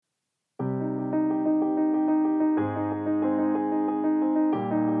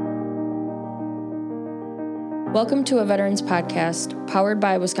Welcome to a Veterans Podcast, powered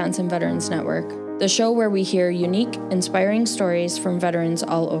by Wisconsin Veterans Network, the show where we hear unique, inspiring stories from veterans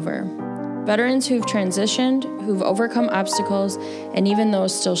all over. Veterans who've transitioned, who've overcome obstacles, and even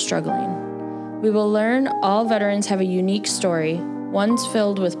those still struggling. We will learn all veterans have a unique story, one's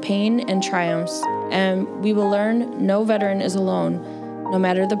filled with pain and triumphs, and we will learn no veteran is alone, no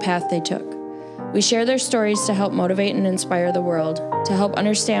matter the path they took. We share their stories to help motivate and inspire the world, to help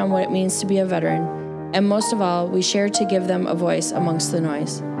understand what it means to be a veteran, and most of all, we share to give them a voice amongst the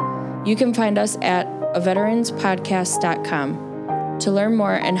noise. You can find us at aveteranspodcast.com to learn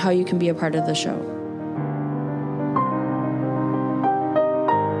more and how you can be a part of the show.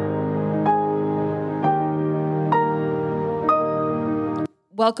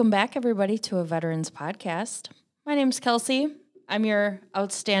 Welcome back, everybody, to a Veterans Podcast. My name's Kelsey. I'm your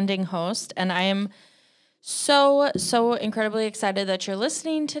outstanding host, and I am so incredibly excited that you're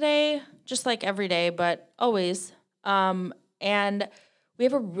listening today, just like every day, but always. And we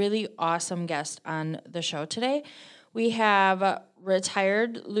have a really awesome guest on the show today. We have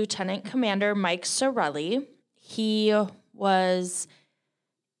retired Lieutenant Commander Mike Sarraille. He was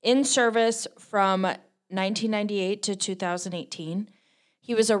in service from 1998 to 2018.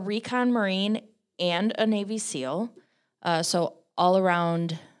 He was a recon Marine and a Navy SEAL, so all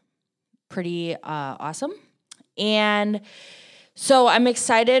around pretty awesome. And so I'm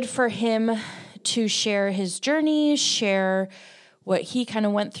excited for him to share his journey, share what he kind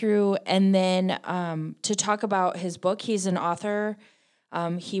of went through, and then to talk about his book. He's an author.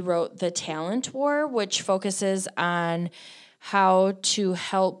 He wrote The Talent War, which focuses on how to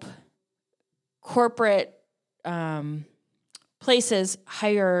help corporate places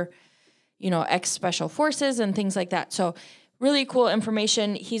hire, ex-special forces and things like that. So really cool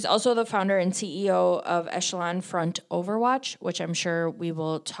information. He's also the founder and CEO of Echelon Front Overwatch, which I'm sure we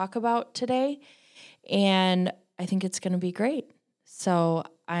will talk about today. And I think it's going to be great. So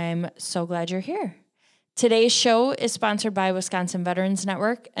I'm so glad you're here. Today's show is sponsored by Wisconsin Veterans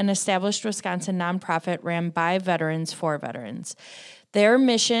Network, an established Wisconsin nonprofit ran by veterans for veterans. Their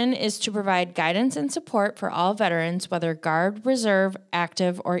mission is to provide guidance and support for all veterans, whether Guard, Reserve,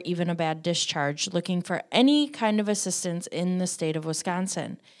 active, or even a bad discharge, looking for any kind of assistance in the state of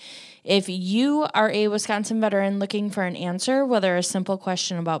Wisconsin. If you are a Wisconsin veteran looking for an answer, whether a simple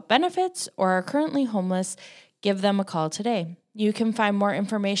question about benefits or are currently homeless, give them a call today. You can find more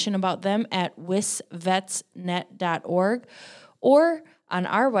information about them at wisvetsnet.org or on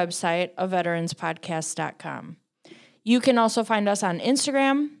our website, aveteranspodcast.com. You can also find us on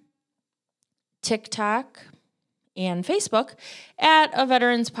Instagram, TikTok, and Facebook at A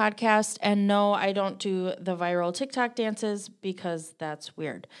Veterans Podcast. And no, I don't do the viral TikTok dances because that's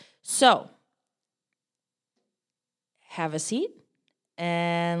weird. So have a seat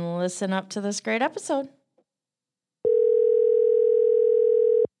and listen up to this great episode.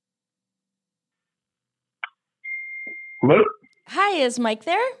 Hello? Hi, is Mike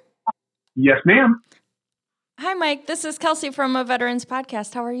there? Yes, ma'am. Hi, Mike. This is Kelsey from A Veterans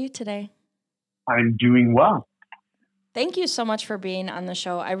Podcast. How are you today? I'm doing well. Thank you so much for being on the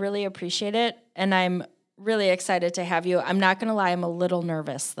show. I really appreciate it, and I'm really excited to have you. I'm not going to lie. I'm a little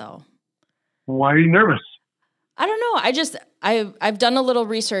nervous, though. Why are you nervous? I don't know. I've done a little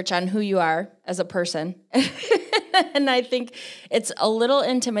research on who you are as a person, and I think it's a little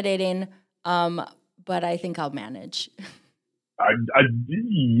intimidating, but I think I'll manage. I'm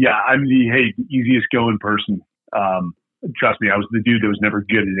the easiest going person. Trust me, I was the dude that was never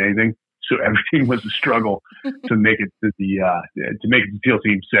good at anything, so everything was a struggle to make it to the SEAL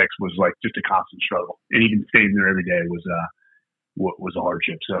Team 6 was like just a constant struggle, and even staying there every day was a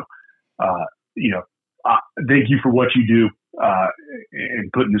hardship. So, thank you for what you do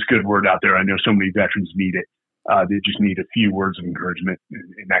and putting this good word out there. I know so many veterans need it. They just need a few words of encouragement,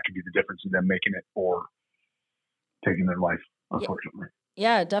 and that could be the difference in them making it or taking their life, unfortunately.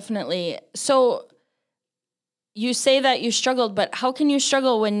 Yeah, definitely. So you say that you struggled, but how can you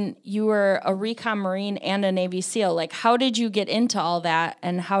struggle when you were a recon Marine and a Navy SEAL? Like, how did you get into all that?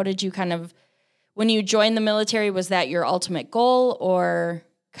 And how did you when you joined the military, was that your ultimate goal, or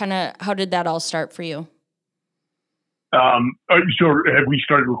how did that all start for you? So have we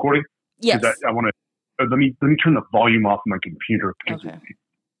started recording? Yes. I want to, let me turn the volume off my computer. Okay.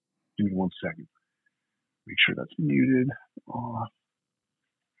 Give me 1 second. Make sure that's muted.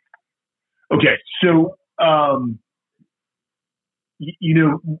 Okay, so I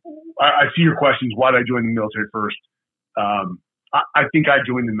see your questions. Why did I join the military first? I think I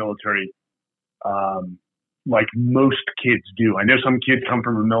joined the military like most kids do. I know some kids come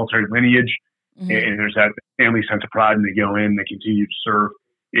from a military lineage, mm-hmm. and there's that family sense of pride, and they go in, they continue to serve.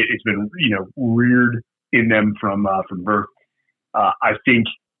 It's been reared in them from birth. I think,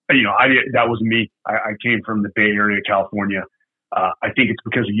 that wasn't me. I came from the Bay Area, California. I think it's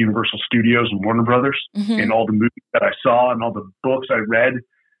because of Universal Studios and Warner Brothers and all the movies that I saw and all the books I read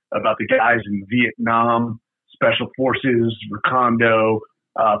about the guys in Vietnam, Special Forces, Recondo,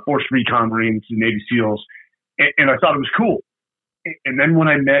 Force Recon Marines, and Navy SEALs. And I thought it was cool. And then when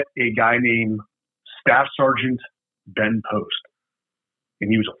I met a guy named Staff Sergeant Ben Post, and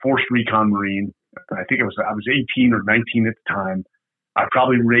he was a Force Recon Marine. I think I was 18 or 19 at the time. I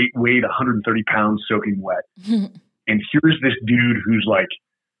probably weighed 130 pounds soaking wet. And here's this dude who's like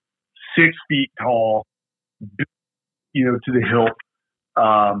 6 feet tall, to the hilt.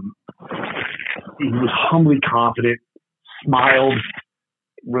 He was humbly confident, smiled,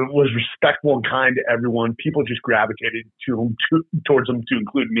 was respectful and kind to everyone. People just gravitated towards him, to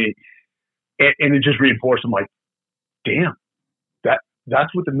include me. And it just reinforced him, like, damn,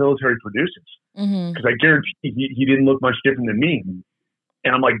 that's what the military produces. Because I guarantee he didn't look much different than me.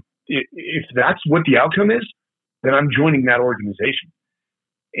 And I'm like, if that's what the outcome is, then I'm joining that organization.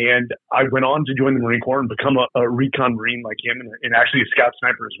 And I went on to join the Marine Corps and become a recon Marine like him, and actually a scout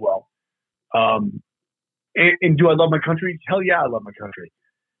sniper as well. And do I love my country? Hell yeah, I love my country.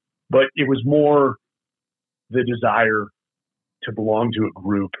 But it was more the desire to belong to a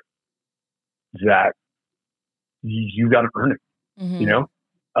group that you got to earn it.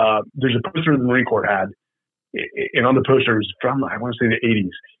 There's a poster the Marine Corps had, and on the poster, it was from, I want to say, the 80s.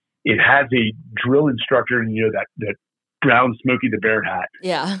 It has a drill instructor, and that brown Smokey the Bear hat.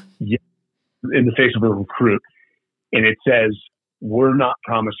 Yeah. In the face of a recruit. And it says, "We're not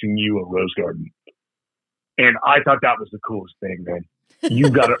promising you a rose garden." And I thought that was the coolest thing, man. You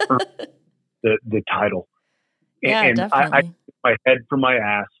got to earn the title. And definitely. I took my head from my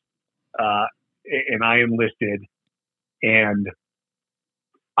ass, and I enlisted, and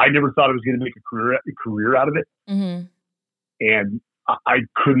I never thought I was going to make a career out of it. And I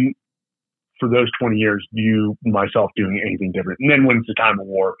couldn't, for those 20 years, view myself doing anything different. And then when it's the time of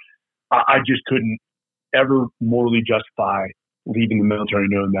war, I just couldn't ever morally justify leaving the military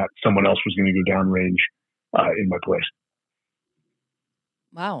knowing that someone else was going to go downrange in my place.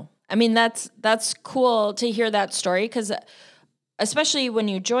 Wow. I mean, that's cool to hear that story, because especially when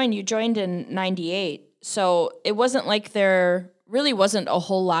you joined in 98. So it wasn't like there really wasn't a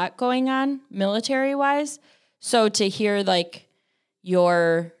whole lot going on military-wise. So to hear like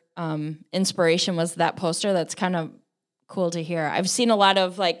your inspiration was that poster, that's kind of cool to hear. I've seen a lot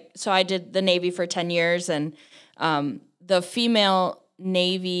of so I did the Navy for 10 years, and the female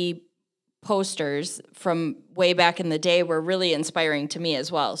Navy posters from way back in the day were really inspiring to me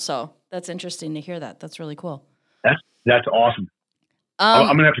as well. So that's interesting to hear that. That's really cool. That's awesome.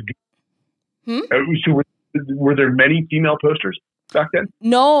 I'm going to have to... So were there many female posters back then?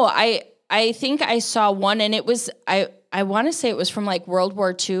 No, I think I saw one, and it was, I want to say it was from like World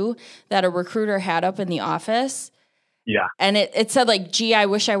War II that a recruiter had up in the office. Yeah. And it said like, "Gee, I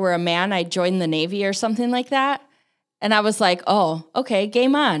wish I were a man. I'd join the Navy," or something like that. And I was like, oh, okay,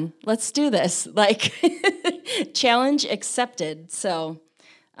 game on. Let's do this. Like, challenge accepted. So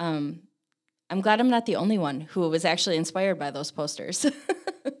I'm glad I'm not the only one who was actually inspired by those posters.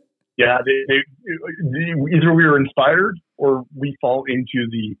 Yeah, either we were inspired or we fall into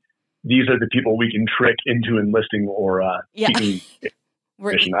these are the people we can trick into enlisting or seeking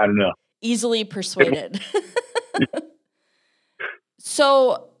mission. I don't know. Easily persuaded.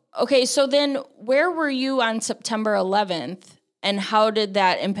 So then where were you on September 11th, and how did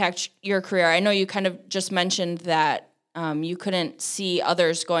that impact your career? I know you kind of just mentioned that you couldn't see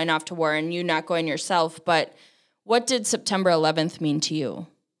others going off to war and you not going yourself, but what did September 11th mean to you?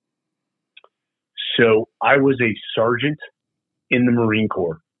 So I was a sergeant in the Marine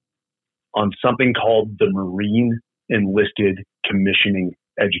Corps on something called the Marine Enlisted Commissioning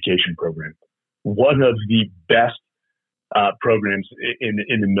Education Program. One of the best programs in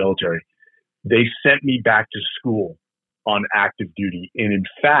the military. They sent me back to school on active duty. And in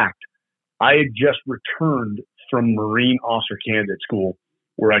fact, I had just returned from Marine Officer Candidate School,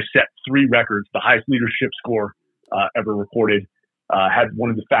 where I set 3 records, the highest leadership score ever recorded, had one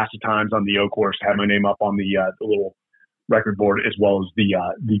of the fastest times on the O course, had my name up on the little record board, as well as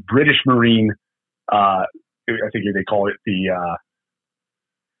the British Marine, I think they call it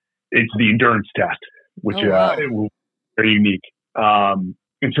it's the endurance test, which very unique. And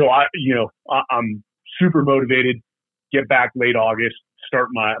so I'm super motivated, get back late August, start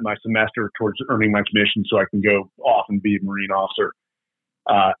my semester towards earning my commission so I can go off and be a Marine officer.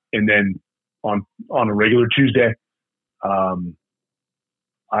 And then on a regular Tuesday,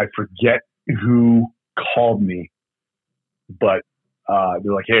 I forget who called me, but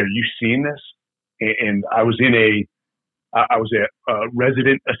they're like, "Hey, are you seeing this?" and I was a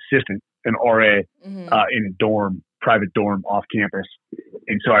resident assistant, an RA, in a dorm, private dorm off campus.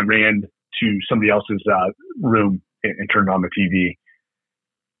 And so I ran to somebody else's room and turned on the TV.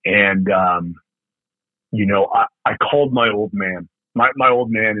 And, I called my old man. My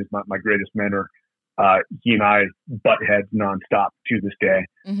old man is my greatest mentor. He and I butt heads nonstop to this day.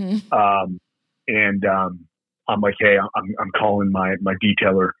 I'm like, hey, I'm calling my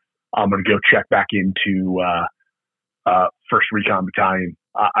detailer. I'm going to go check back into First Recon Battalion.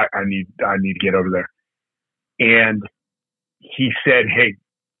 I need to get over there. And he said, hey,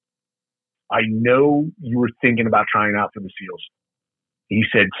 I know you were thinking about trying out for the SEALs. He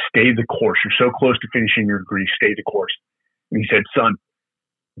said, stay the course. You're so close to finishing your degree. Stay the course. And he said, son,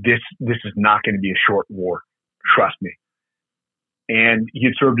 this is not going to be a short war. Trust me. And he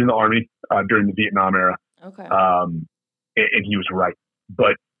had served in the Army during the Vietnam era. Okay. And he was right.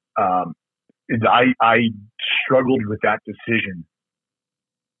 But I struggled with that decision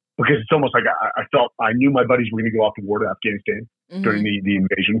because it's almost like I felt I knew my buddies were going to go off to war to Afghanistan during the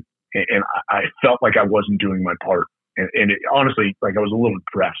invasion. And I felt like I wasn't doing my part. And it, honestly, like I was a little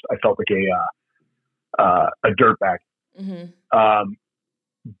depressed. I felt like a dirtbag.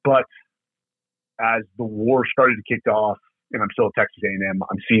 But as the war started to kick off, and I'm still at Texas A&M,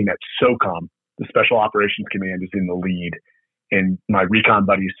 I'm seeing that SOCOM, the Special Operations Command, is in the lead. And my recon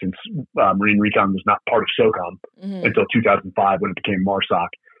buddies, since Marine Recon was not part of SOCOM until 2005 when it became MARSOC,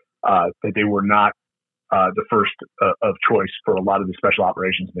 that they were not the first of choice for a lot of the special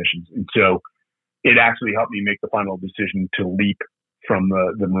operations missions. And so it actually helped me make the final decision to leap from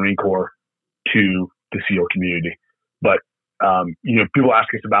the Marine Corps to the SEAL community. But, people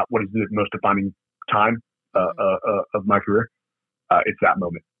ask us about what is the most defining time of my career. It's that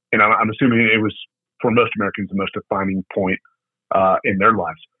moment. And I'm assuming it was, for most Americans, the most defining point in their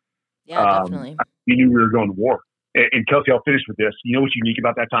lives. Yeah, definitely. We knew we were going to war. And Kelsey, I'll finish with this. You know what's unique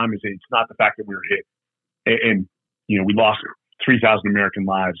about that time is it's not the fact that we were hit. And we lost 3,000 American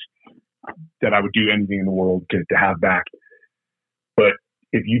lives that I would do anything in the world to have back. But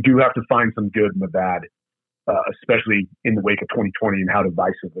if you do have to find some good in the bad, especially in the wake of 2020 and how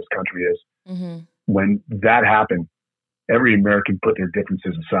divisive this country is, when that happened, every American put their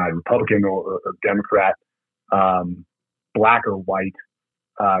differences aside, Republican or Democrat, black or white,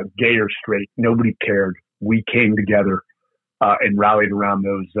 gay or straight, nobody cared. We came together and rallied around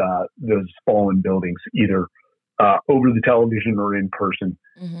those fallen buildings, either over the television or in person.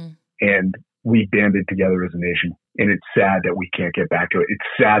 And we banded together as a nation. And it's sad that we can't get back to it. It's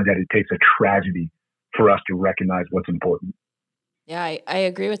sad that it takes a tragedy for us to recognize what's important. Yeah, I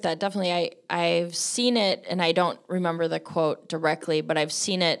agree with that. Definitely. I've seen it, and I don't remember the quote directly, but I've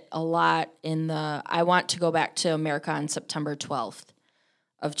seen it a lot in I want to go back to America on September 12th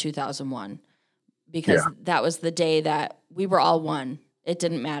of 2001, because that was the day that we were all one. It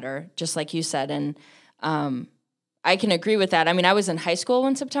didn't matter, just like you said. And I can agree with that. I mean, I was in high school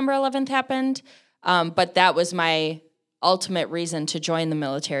when September 11th happened, but that was my ultimate reason to join the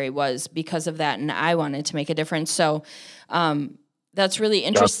military, was because of that, and I wanted to make a difference. So that's really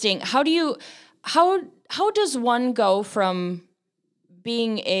interesting. Yep. How does one go from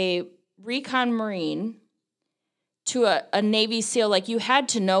being a recon Marine to a Navy SEAL? Like, you had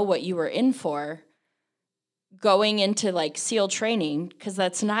to know what you were in for going into like SEAL training, because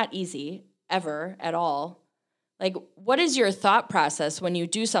that's not easy ever at all. Like, what is your thought process when you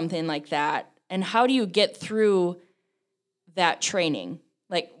do something like that, and how do you get through that training?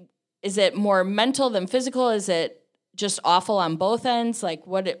 Like, is it more mental than physical? Is it just awful on both ends? Like,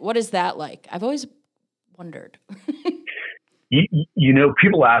 what is that like? I've always wondered.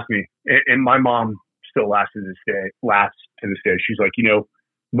 People ask me, and my mom still laughs to this day. She's like,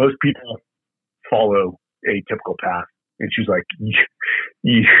 most people follow a typical path. And she's like,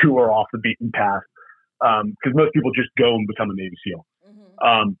 you are off the beaten path. Because most people just go and become a Navy SEAL.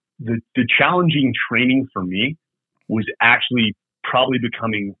 The challenging training for me was actually probably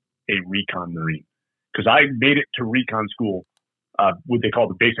becoming a recon Marine, because I made it to recon school, what they call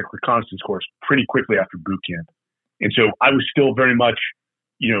the basic reconnaissance course, pretty quickly after boot camp. And so I was still very much,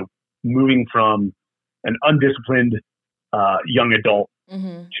 moving from an undisciplined young adult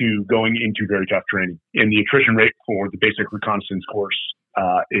to going into very tough training. And the attrition rate for the basic reconnaissance course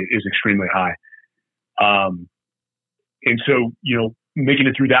is extremely high. And so, making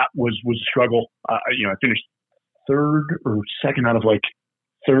it through that was a struggle. I finished third or second out of like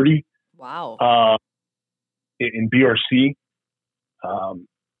 30. Wow. In BRC.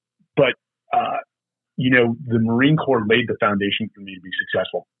 But the Marine Corps laid the foundation for me to be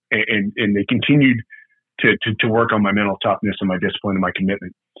successful. And they continued to work on my mental toughness and my discipline and my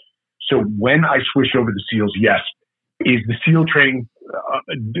commitment. So when I switched over to SEALs, yes, is the SEAL training,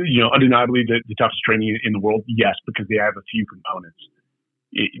 undeniably the toughest training in the world? Yes, because they have a few components.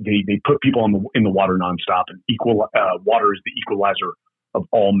 They put people in the water nonstop, and water is the equalizer of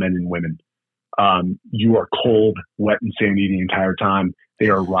all men and women. You are cold, wet, and sandy the entire time. They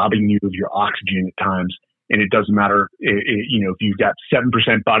are robbing you of your oxygen at times, and it doesn't matter. If you've got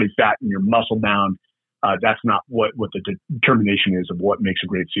 7% body fat and you're muscle bound, that's not what the determination is of what makes a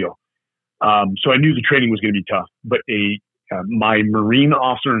great SEAL. So I knew the training was going to be tough, but my Marine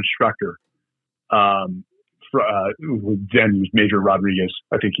officer instructor, then was Major Rodriguez.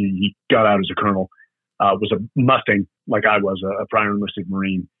 I think he got out as a colonel, was a Mustang like I was, a prior enlisted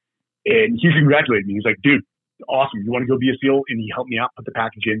Marine. And he congratulated me. He's like, dude, awesome. You want to go be a SEAL? And he helped me out, put the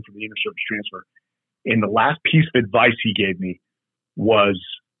package in for the inter-service transfer. And the last piece of advice he gave me was,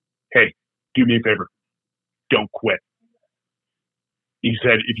 hey, do me a favor. Don't quit. He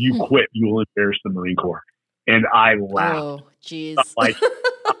said, if you quit, you will embarrass the Marine Corps. And I laughed. Oh, jeez. I'm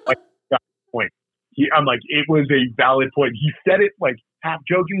point. I'm like, it was a valid point. He said it like half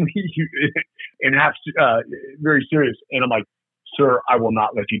jokingly and half very serious. And I'm like, sir, I will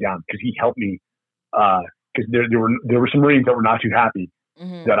not let you down, because he helped me. Because there were some Marines that were not too happy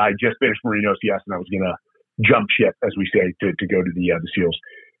that I just finished Marine OCS and I was going to jump ship, as we say, to go to the SEALs.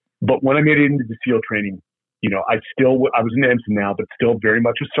 But when I made it into the SEAL training, I was an ensign now, but still very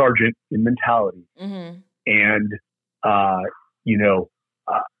much a sergeant in mentality. And,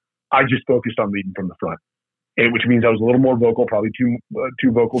 I just focused on leading from the front, which means I was a little more vocal, probably too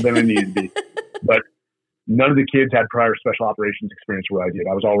vocal than I needed to be. But none of the kids had prior special operations experience where I did.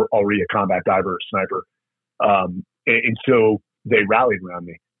 I was already a combat diver, sniper. And so they rallied around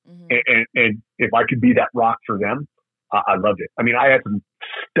me. And if I could be that rock for them, I loved it. I mean, I had some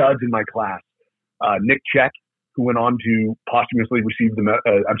studs in my class. Nick Check, who went on to posthumously receive the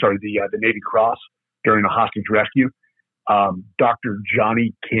Navy Cross during a hostage rescue. Dr.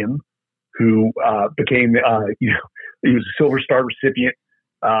 Johnny Kim, who became, he was a Silver Star recipient.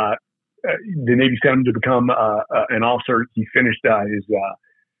 The Navy sent him to become an officer. He finished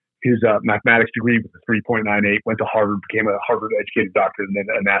his mathematics degree with a 3.98, went to Harvard, became a Harvard-educated doctor, and then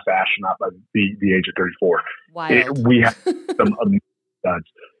a NASA astronaut by the age of 34. Wild. We have some amazing studs.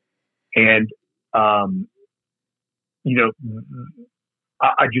 And, I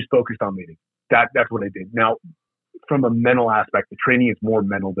just focused on leading. That's what I did. Now, from a mental aspect, the training is more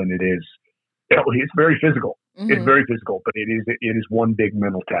mental than it is. It's very physical. It's very physical, but it is one big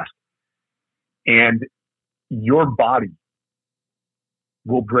mental test. And your body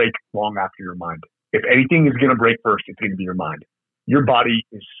will break long after your mind. If anything is going to break first, it's going to be your mind. Your body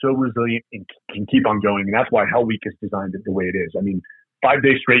is so resilient and can keep on going. And that's why Hell Week is designed the way it is. I mean, 5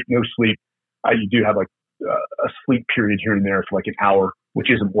 days straight, no sleep. You do have like a sleep period here and there for like an hour, which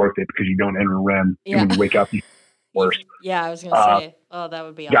isn't worth it because you don't enter REM. Yeah. And when you wake up, you worse. Yeah, I was going to say, that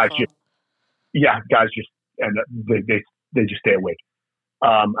would be awful. Guys just end up, they just stay awake.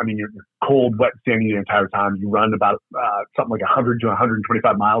 I mean, you're cold, wet, sandy the entire time. You run about something like 100 to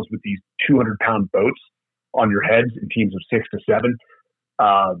 125 miles with these 200-pound boats on your heads in teams of 6 to 7.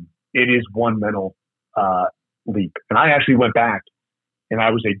 It is one mental leap. And I actually went back, and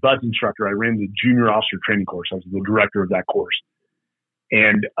I was a BUDS instructor. I ran the junior officer training course. I was the director of that course.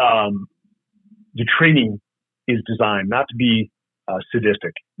 And the training is designed not to be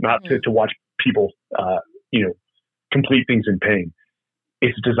sadistic, not to watch people, complete things in pain.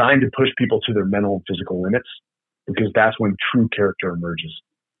 It's designed to push people to their mental and physical limits, because that's when true character emerges.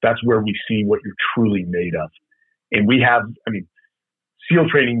 That's where we see what you're truly made of. And we have, SEAL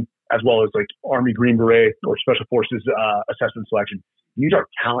training, as well as like Army Green Beret or Special Forces assessment selection, these are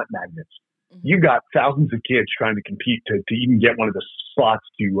talent magnets. You've got thousands of kids trying to compete to even get one of the slots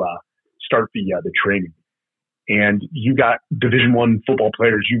to start the training. And you got Division I football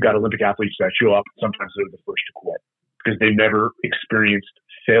players, you've got Olympic athletes that show up. Sometimes they're the first to quit, because they've never experienced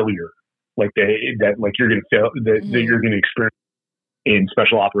failure like you're going to fail, that you're going to experience in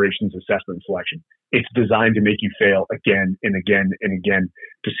special operations assessment and selection. It's designed to make you fail again and again and again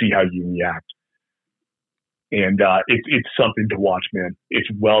to see how you react. And it's something to watch, man. It's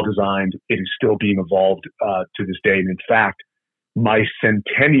well designed. It is still being evolved to this day. And in fact, my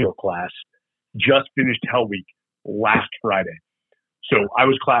centennial class just finished Hell Week last Friday. So I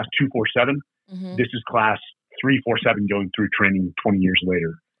was class 247. This is class 347 going through training 20 years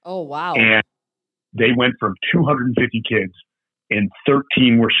later. Oh, wow. And they went from 250 kids and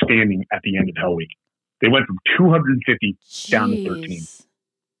 13 were standing at the end of Hell Week. They went from 250 down to 13.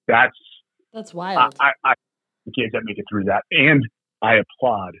 That's wild. I the kids that make it through that. And I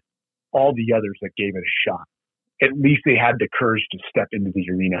applaud all the others that gave it a shot. at least they had the courage to step into the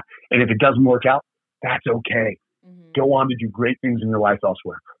arena. And if it doesn't work out, that's okay. Mm-hmm. Go on to do great things in your life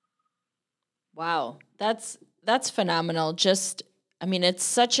elsewhere. Wow. That's phenomenal. It's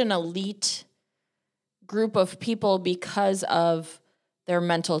such an elite group of people because of their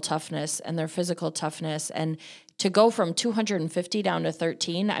mental toughness and their physical toughness. And to go from 250 down to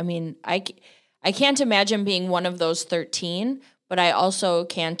 13, I can't imagine being one of those 13, but I also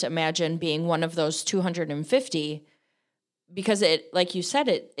can't imagine being one of those 250 because like you said,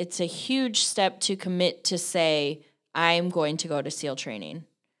 it's a huge step to commit to say, I'm going to go to SEAL training.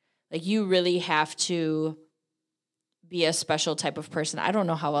 Like, you really have to be a special type of person. I don't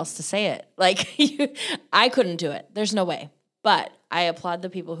know how else to say it. Like, I couldn't do it. There's no way. But I applaud the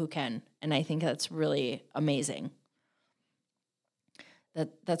people who can, and I think that's really amazing.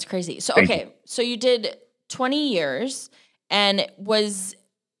 That's crazy. So, okay, so you did 20 years, and was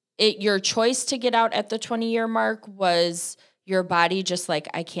it your choice to get out at the 20-year mark? Was your body just like,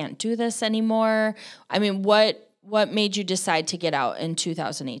 I can't do this anymore? I mean, what made you decide to get out in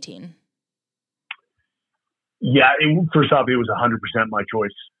 2018? Yeah, first off, it was 100% my choice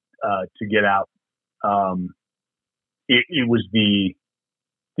to get out. It was the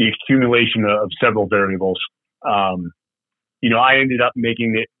accumulation of several variables. I ended up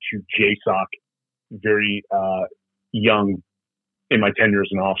making it to JSOC very young in my tenure as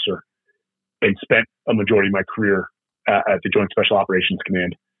an officer, and spent a majority of my career at the Joint Special Operations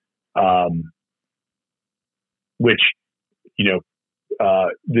Command, which,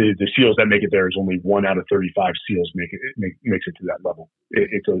 the SEALs that make it there is only 1 out of 35 SEALs makes it to that level.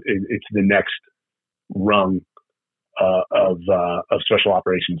 It's the next rung of special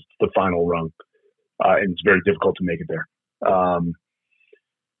operations, the final rung, and it's very difficult to make it there.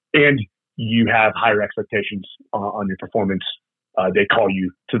 And you have higher expectations on your performance. They call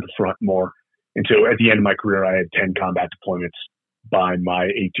you to the front more. And so at the end of my career, I had 10 combat deployments by my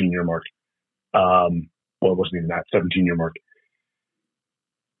 18-year mark. Well, it wasn't even that, 17-year mark.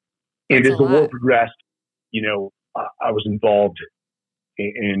 And as the war progressed, I was involved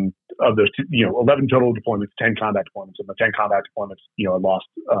in of those, 11 total deployments, 10 combat deployments. And my 10 combat deployments, I lost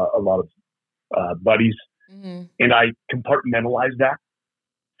a lot of buddies. Mm-hmm. And I compartmentalized that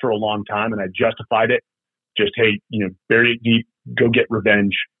for a long time, and I justified it. Just, hey, bury it deep, go get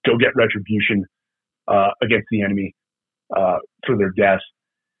revenge, go get retribution against the enemy for their deaths.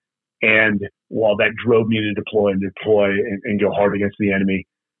 And while that drove me to deploy and go hard against the enemy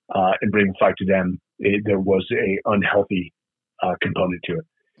and bring the fight to them, there was a unhealthy component to it.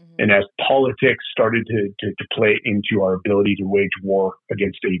 Mm-hmm. And as politics started to play into our ability to wage war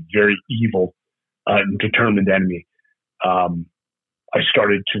against a very evil and determined enemy, I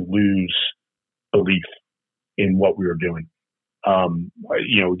started to lose belief in what we were doing.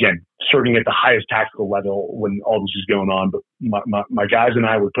 Again, serving at the highest tactical level when all this is going on, but my guys and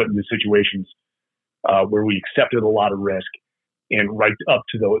I were put into situations where we accepted a lot of risk, and right up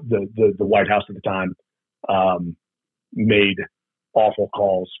to the White House at the time made awful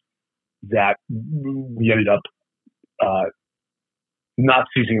calls that we ended up not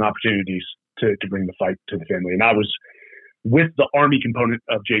seizing opportunities to bring the fight to the family. And I was with the Army component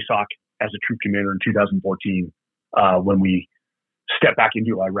of JSOC as a troop commander in 2014 when we stepped back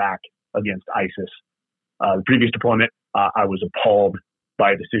into Iraq against ISIS. The previous deployment, I was appalled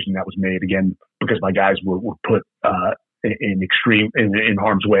by a decision that was made, again, because my guys were put in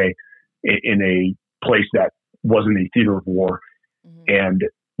harm's way in a place that wasn't a theater of war. Mm-hmm. And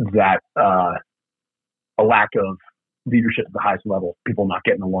that a lack of leadership at the highest level, people not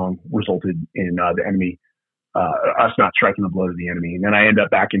getting along, resulted in the enemy, us not striking a blow to the enemy. And then I end up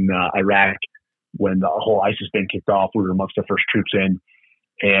back in Iraq when the whole ISIS thing kicked off. We were amongst the first troops in,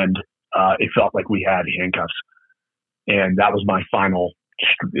 and it felt like we had handcuffs. And that was my final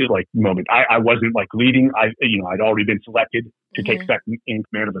moment. I wasn't leading. I'd already been selected to take second in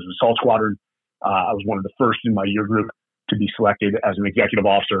command of an assault squadron. I was one of the first in my year group to be selected as an executive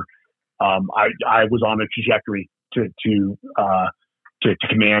officer. I was on a trajectory to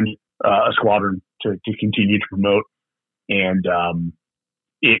command a squadron, to continue to promote, and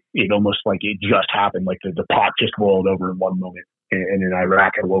it almost like it just happened. Like the pot just boiled over in one moment. And in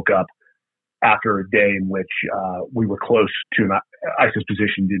Iraq, I woke up after a day in which we were close to an ISIS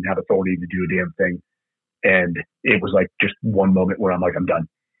position, didn't have authority to do a damn thing. And it was like just one moment where I'm like, I'm done.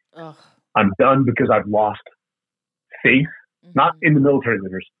 Ugh. I'm done because I've lost faith, not in the military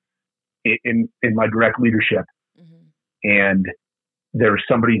leaders, in my direct leadership. Mm-hmm. And there's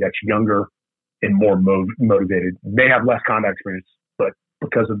somebody that's younger and more motivated. They have less combat experience, but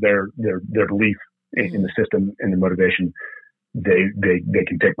because of their belief in the system and the motivation, they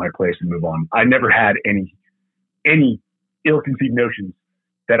can take my place and move on. I never had any any ill-conceived notions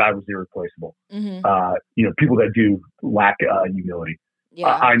that I was irreplaceable. People that do lack humility. Yeah,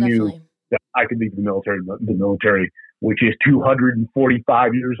 I definitely. knew that I could leave the military, which is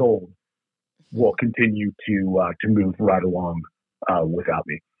 245 years old, will continue to move right along without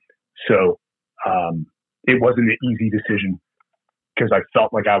me. So it wasn't an easy decision because I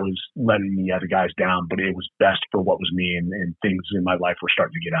felt like I was letting the other guys down, but it was best for what was me, and things in my life were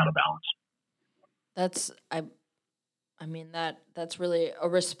starting to get out of balance. That's really a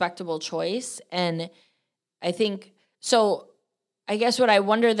respectable choice. And I think, so I guess what I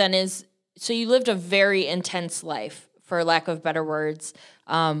wonder then is, so you lived a very intense life, for lack of better words,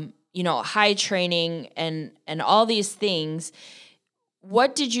 high training and all these things.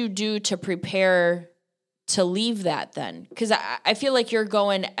 What did you do to prepare to leave that then? Because I feel like you're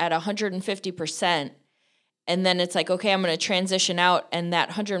going at 150%, and then it's like, okay, I'm going to transition out, and that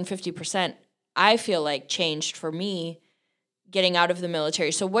 150%, I feel like changed for me getting out of the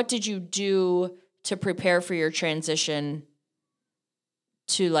military. So what did you do to prepare for your transition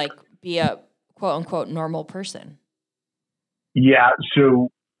to like be a quote unquote normal person? Yeah. So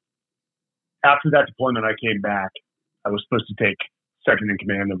after that deployment, I came back. I was supposed to take second in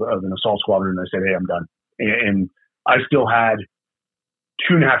command of an assault squadron. And I said, hey, I'm done. And I still had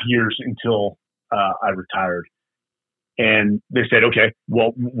 2.5 years until I retired. And they said, okay,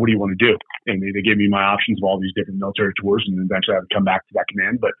 well, what do you want to do? And they gave me my options of all these different military tours, and eventually I would come back to that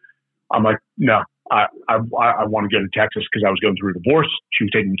command. But I'm like, no, I want to go to Texas because I was going through a divorce. She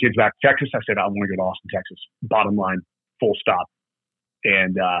was taking the kids back to Texas. I said, I want to go to Austin, Texas. Bottom line, full stop.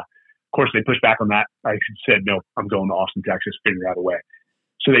 And of course, they pushed back on that. I said, no, I'm going to Austin, Texas, figure out a way.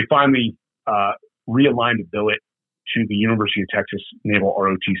 So they finally realigned a billet to the University of Texas Naval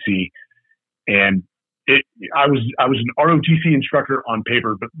ROTC. And I was an ROTC instructor on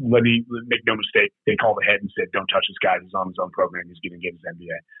paper, but let me make no mistake. They called ahead and said, don't touch this guy. He's on his own program. He's going to get his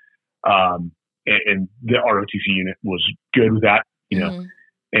MBA. And the ROTC unit was good with that, and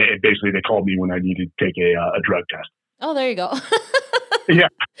basically they called me when I needed to take a drug test. Oh, there you go. Yeah.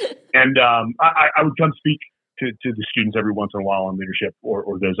 And I would come speak to the students every once in a while on leadership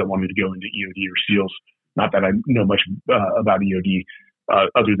or those that wanted to go into EOD or SEALs. Not that I know much about EOD,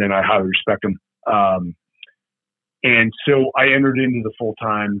 other than I highly respect them. And so I entered into the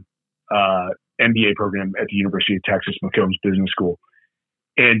full-time MBA program at the University of Texas McCombs Business School.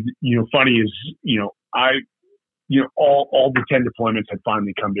 And, funny is, all the 10 deployments had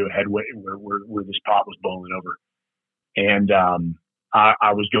finally come to a head where this pot was boiling over. And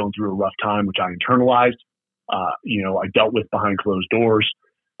I was going through a rough time, which I internalized. I dealt with behind closed doors.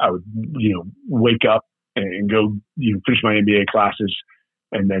 I would, wake up and go, finish my MBA classes.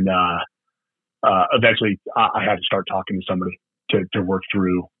 And then eventually I had to start talking to somebody to work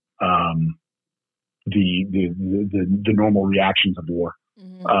through the normal reactions of war.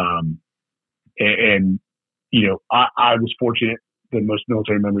 Mm-hmm. I was fortunate that most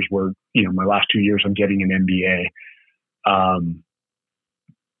military members were, my last 2 years, I'm getting an MBA. And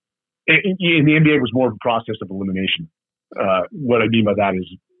the MBA was more of a process of elimination. What I mean by that is,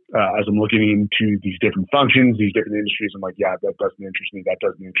 as I'm looking into these different functions, these different industries, I'm like, yeah, that doesn't interest me. That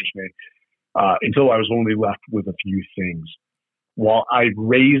doesn't interest me. Until I was only left with a few things. While I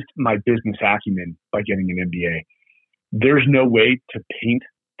raised my business acumen by getting an MBA, there's no way to paint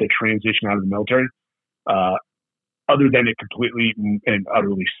the transition out of the military other than it completely and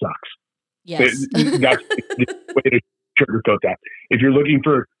utterly sucks. Yes. That's the way to sugarcoat that. If you're looking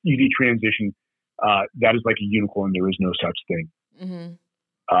for easy transition, that is like a unicorn. There is no such thing.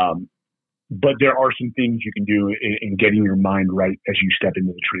 Mm-hmm. But there are some things you can do in getting your mind right as you step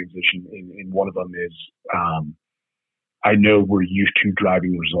into the transition. And one of them is, I know we're used to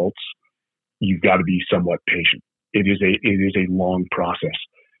driving results. You've got to be somewhat patient. It is a long process.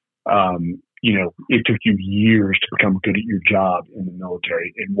 It took you years to become good at your job in the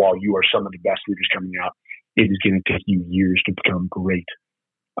military. And while you are some of the best leaders coming out, it is going to take you years to become great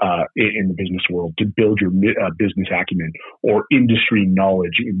in the business world, to build your business acumen or industry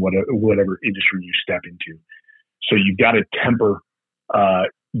knowledge in whatever industry you step into. So you've got to temper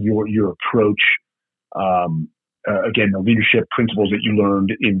your approach. Again, the leadership principles that you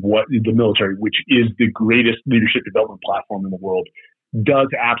learned in the military, which is the greatest leadership development platform in the world, does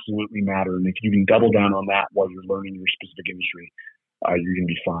absolutely matter. And if you can double down on that while you're learning your specific industry, you're going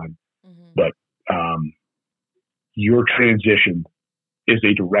to be fine. Mm-hmm. But your transition is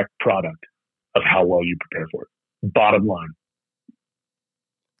a direct product of how well you prepare for it. Bottom line.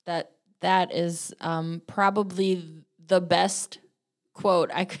 That is probably the best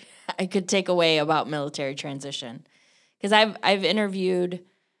quote I could take away about military transition, because I've interviewed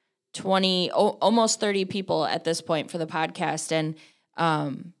almost 30 people at this point for the podcast. And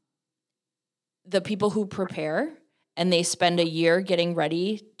the people who prepare and they spend a year getting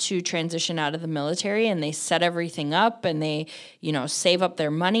ready to transition out of the military, and they set everything up, and they, save up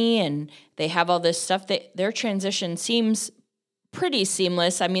their money, and they have all this stuff, that their transition seems pretty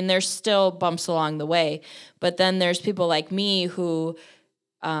seamless. I mean, there's still bumps along the way, but then there's people like me who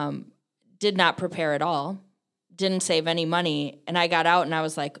did not prepare at all, didn't save any money, and I got out and I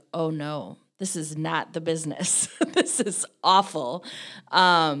was like, oh no, this is not the business. This is awful.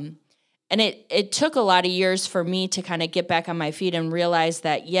 And it took a lot of years for me to kind of get back on my feet and realize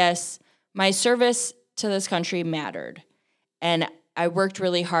that, yes, my service to this country mattered. And I worked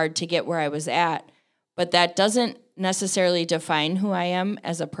really hard to get where I was at. But that doesn't necessarily define who I am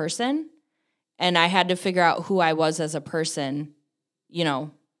as a person. And I had to figure out who I was as a person,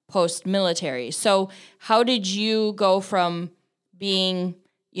 post-military. So how did you go from being,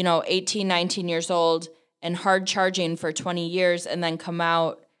 18, 19 years old and hard charging for 20 years and then come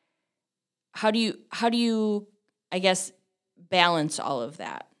out? How do you, I guess, balance all of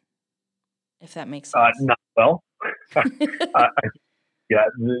that, if that makes sense? Not well. Yeah,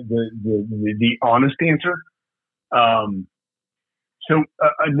 the honest answer. So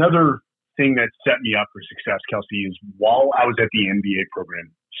another thing that set me up for success, Kelsey, is while I was at the MBA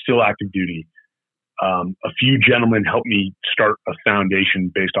program, still active duty, a few gentlemen helped me start a foundation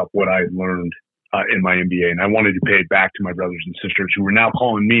based off what I learned in my MBA, and I wanted to pay it back to my brothers and sisters who were now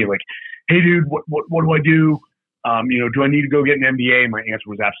calling me like, "Hey, dude, what do I do? Do I need to go get an MBA?" My answer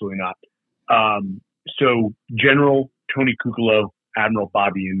was absolutely not. So General Tony Cuccolo, Admiral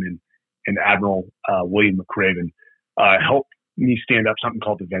Bobby Inman, and Admiral William McCraven helped me stand up something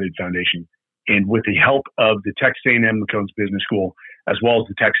called the Vetted Foundation. And with the help of the Texas A&M McCombs Business School, as well as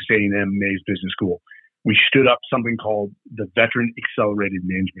the Texas A&M Mays Business School, we stood up something called the Veteran Accelerated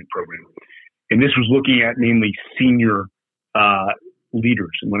Management Program. And this was looking at mainly senior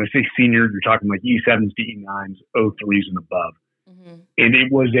leaders. And when I say senior, you're talking like E7s to E9s, O3s and above. Mm-hmm. And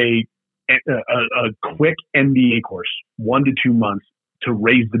it was a quick MBA course, 1 to 2 months, to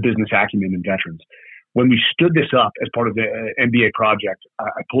raise the business acumen in veterans. When we stood this up as part of the MBA project,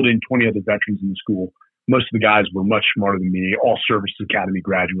 I pulled in 20 other veterans in the school. Most of the guys were much smarter than me, all Service Academy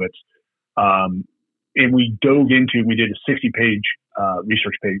graduates. And we did a 60-page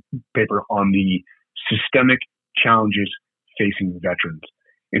research paper on the systemic challenges facing veterans.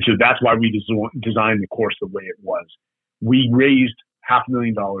 And so that's why we designed the course the way it was. We raised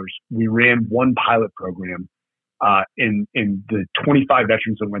 $500,000. We ran one pilot program. In the 25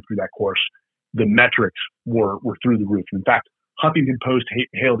 veterans that went through that course, the metrics were through the roof. In fact, Huffington Post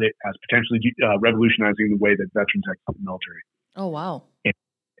hailed it as potentially revolutionizing the way that veterans exit the military. Oh, wow. And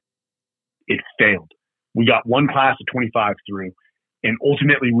it failed. We got one class of 25 through, and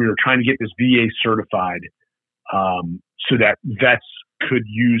ultimately we were trying to get this VA certified so that vets could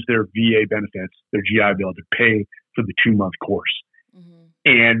use their VA benefits, their GI Bill, to pay for the 2-month course. Mm-hmm.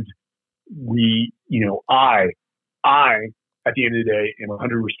 And I, at the end of the day, am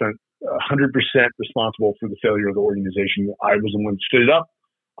 100% responsible for the failure of the organization. I was the one that stood it up.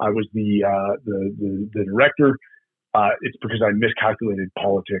 I was the director. It's because I miscalculated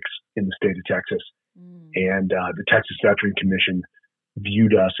politics in the state of Texas. And the Texas Veteran Commission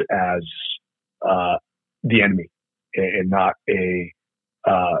viewed us as the enemy and not a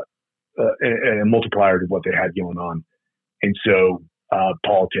multiplier to what they had going on. And so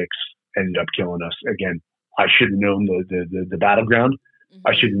politics ended up killing us. Again, I should have known the battleground. Mm-hmm.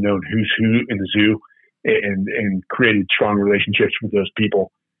 I should have known who's who in the zoo and created strong relationships with those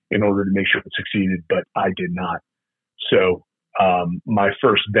people in order to make sure it succeeded, but I did not. So my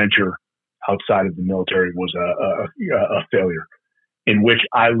first venture outside of the military was a failure in which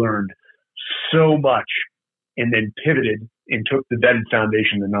I learned so much and then pivoted and took the Vetted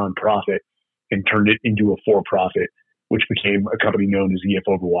Foundation, the nonprofit, and turned it into a for-profit, which became a company known as EF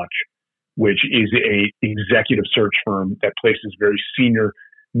Overwatch, which is a executive search firm that places very senior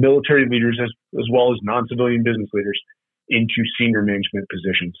military leaders as well as non-civilian business leaders into senior management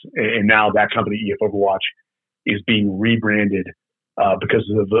positions. And now that company, EF Overwatch, is being rebranded because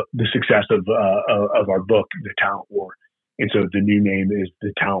of the success of our book, The Talent War. And so the new name is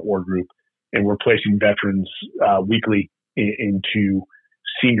the Talent War Group. And we're placing veterans weekly into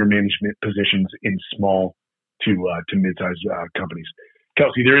senior management positions in small to mid-sized companies.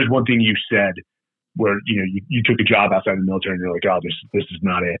 Kelsey, there is one thing you said where you took a job outside the military and you're like, oh, this is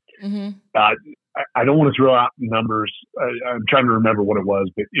not it. Mm-hmm. I don't want to throw out numbers. I'm trying to remember what it was,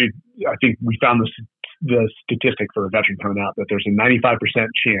 but I think we found the statistic for a veteran coming out that there's a 95%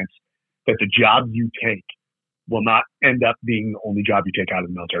 chance that the job you take will not end up being the only job you take out of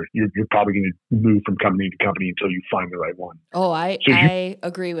the military. You're probably going to move from company to company until you find the right one. Oh, I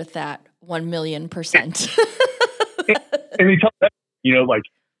agree with that 1,000,000%. And they tell that, like,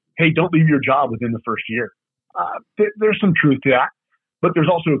 hey, don't leave your job within the first year. There's some truth to that, but there's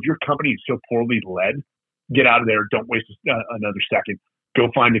also, if your company is so poorly led, get out of there. Don't waste another second. Go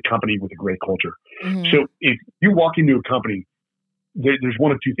find a company with a great culture. Mm-hmm. So if you walk into a company, there's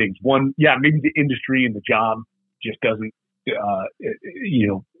one of two things. One, maybe the industry and the job just doesn't,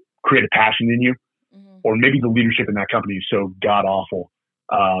 create a passion in you, mm-hmm. or maybe the leadership in that company is so god awful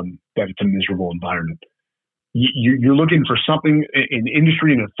that it's a miserable environment. You're looking for something in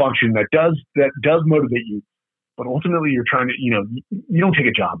industry and a function that does motivate you, but ultimately you're trying to, you don't take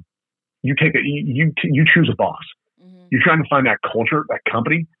a job. You choose a boss. Mm-hmm. You're trying to find that culture, that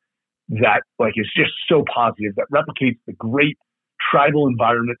company that like is just so positive, that replicates the great tribal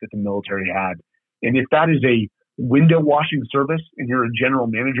environment that the military had. And if that is a window washing service and you're a general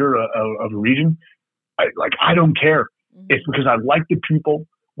manager of a region, I don't care. Mm-hmm. It's because I like the people.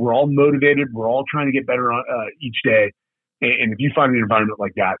 We're all motivated. We're all trying to get better each day. And if you find an environment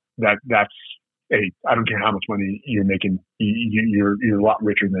like that's I don't care how much money you're making. You're a lot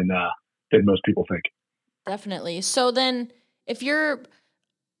richer than most people think. Definitely. So then,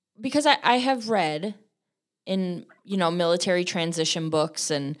 because I have read in military transition books,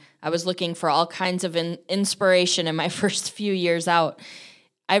 and I was looking for all kinds of inspiration in my first few years out.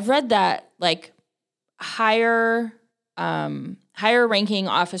 I've read that like higher ranking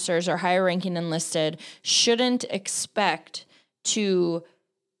officers or higher ranking enlisted shouldn't expect to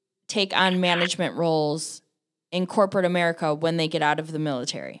take on management roles in corporate America when they get out of the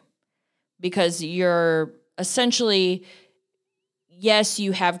military, because you're essentially, yes,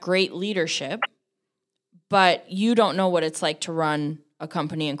 you have great leadership, but you don't know what it's like to run a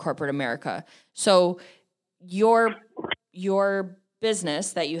company in corporate America. So your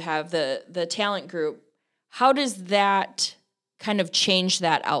business that you have, the talent group, how does that kind of change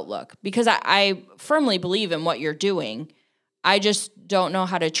that outlook? Because I firmly believe in what you're doing. I just don't know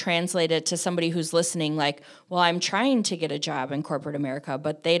how to translate it to somebody who's listening, like, well, I'm trying to get a job in corporate America,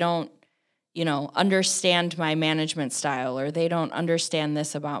 but they don't, understand my management style, or they don't understand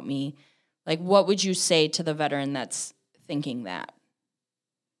this about me. Like, what would you say to the veteran that's thinking that?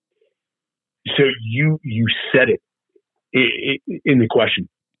 So you said it in the question,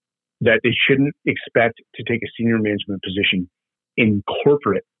 that they shouldn't expect to take a senior management position in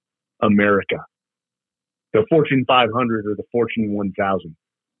corporate America, the Fortune 500 or the Fortune 1000,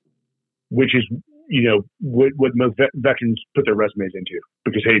 which is, what most veterans put their resumes into,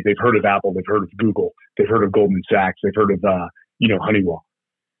 because, hey, they've heard of Apple, they've heard of Google, they've heard of Goldman Sachs, they've heard of, Honeywell.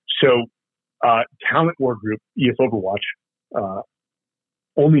 So Talent War Group, EF Overwatch,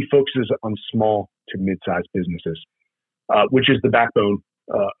 only focuses on small to mid-sized businesses, which is the backbone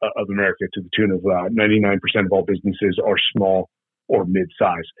of America, to the tune of 99% of all businesses are small or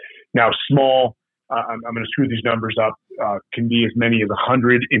mid-size. Now, small, I'm going to screw these numbers up, can be as many as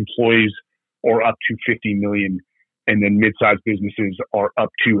 100 employees or up to 50 million. And then mid-sized businesses are up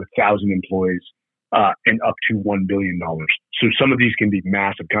to 1,000 employees and up to $1 billion. So some of these can be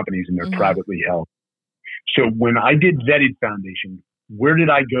massive companies, and they're mm-hmm. privately held. So when I did Vetted Foundation, where did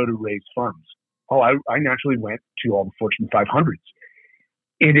I go to raise funds? Oh, I naturally went to all the Fortune 500s.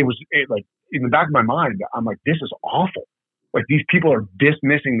 And it was like in the back of my mind, I'm like, this is awful. Like, these people are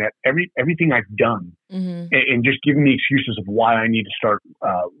dismissing that everything I've done, mm-hmm. and just giving me excuses of why I need to start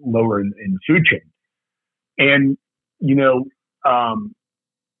lower in the food chain. And,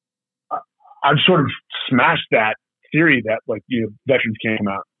 I've sort of smashed that theory that, like, veterans can't come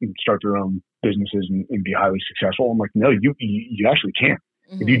out and start their own businesses and be highly successful. I'm like, no, you actually can.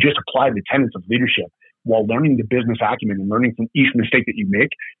 Mm-hmm. If you just apply the tenets of leadership while learning the business acumen and learning from each mistake that you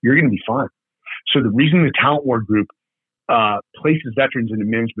make, you're going to be fine. So the reason the Talent War Group places veterans into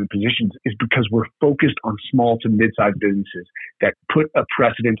management positions is because we're focused on small to mid-sized businesses that put a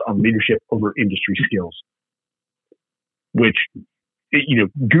precedence on leadership over industry skills, which,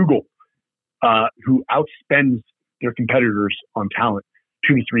 Google, who outspends their competitors on talent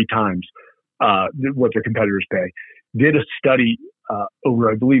 2 to 3 times what their competitors pay, did a study over,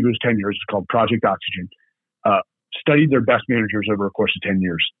 I believe it was 10 years, it's called Project Oxygen, studied their best managers over a course of 10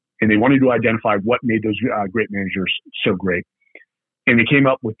 years. And they wanted to identify what made those great managers so great. And they came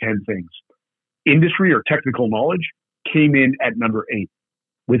up with 10 things. Industry or technical knowledge came in at number 8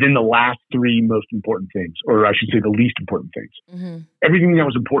 within the last 3 most important things, or I should say the least important things. Mm-hmm. Everything that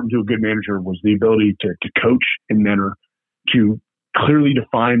was important to a good manager was the ability to coach and mentor, to clearly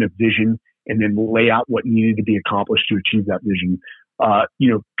define a vision and then lay out what needed to be accomplished to achieve that vision.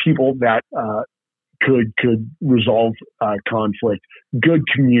 People that could resolve conflict, good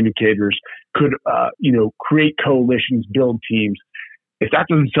communicators, could create coalitions, build teams. If that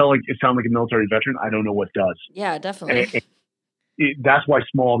doesn't sound like a military veteran, I don't know what does. Yeah, definitely. That's why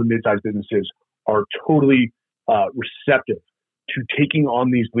small to mid-sized businesses are totally receptive to taking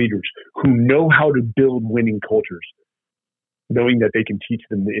on these leaders who know how to build winning cultures, knowing that they can teach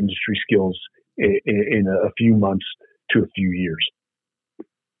them the industry skills in a few months to a few years.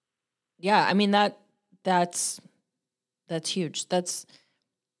 Yeah, I mean that's huge.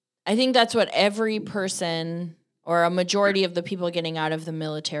 I think that's what every person or a majority of the people getting out of the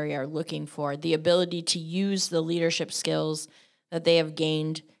military are looking for, the ability to use the leadership skills that they have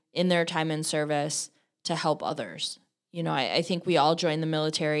gained in their time in service to help others. You know, I think we all join the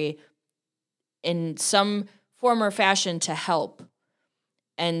military in some form or fashion to help.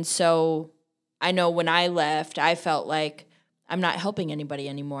 And so I know when I left, I felt like I'm not helping anybody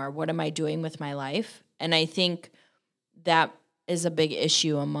anymore. What am I doing with my life? And I think that is a big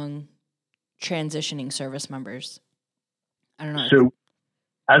issue among transitioning service members. I don't know. So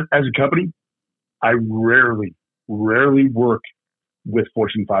as a company, I rarely work with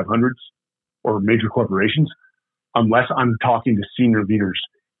Fortune 500s or major corporations unless I'm talking to senior leaders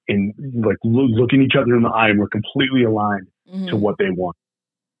and like looking each other in the eye and we're completely aligned to what they want.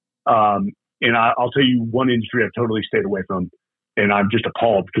 And I'll tell you one industry I've totally stayed away from, and I'm just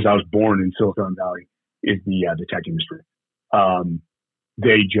appalled because I was born in Silicon Valley, is the tech industry.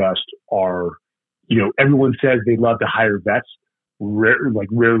 They just are, everyone says they love to hire vets.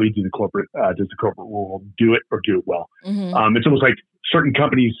 Rarely does the corporate world do it or do it well. It's almost like certain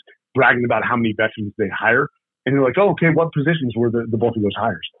companies bragging about how many veterans they hire, and they're like, "Oh, okay, what positions were the bulk of those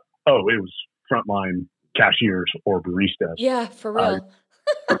hires?" Oh, it was frontline cashiers or baristas. Yeah, for real.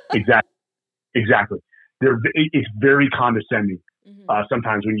 Exactly. It's very condescending.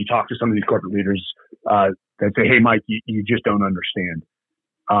 Sometimes when you talk to some of these corporate leaders, they say, "Hey, Mike, you just don't understand,"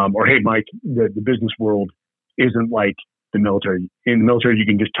 or "Hey, Mike, the business world isn't like the military. In the military, you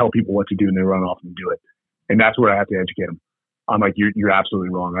can just tell people what to do and they run off and do it." And that's where I have to educate them. I'm like, you're absolutely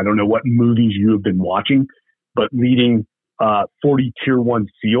wrong. I don't know what movies you have been watching, but leading 40 tier 1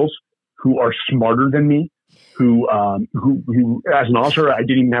 SEALs who are smarter than me, who as an officer, I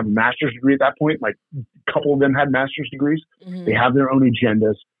didn't even have a master's degree at that point. Like a couple of them had master's degrees. They have their own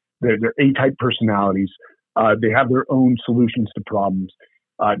agendas. They're A-type personalities. They have their own solutions to problems.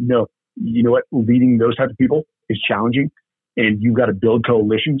 No, you know what? Leading those types of people is challenging, and you've got to build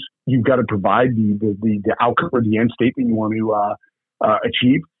coalitions. You've got to provide the outcome or the end state that you want to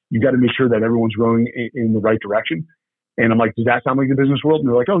achieve. You've got to make sure that everyone's rowing in the right direction. And I'm like, does that sound like the business world? And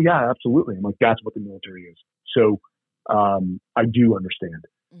they're like, oh yeah, absolutely. I'm like, that's what the military is. So I do understand.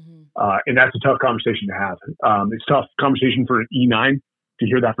 And that's a tough conversation to have. It's a tough conversation for an E9 to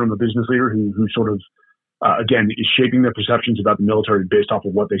hear that from a business leader who sort of, again, is shaping their perceptions about the military based off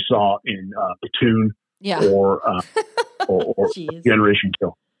of what they saw in Platoon or Generation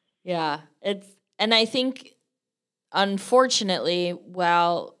Kill. Yeah. And I think, unfortunately,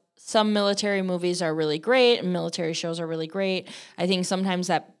 while some military movies are really great and military shows are really great, I think sometimes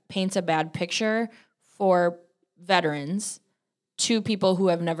that paints a bad picture for veterans to people who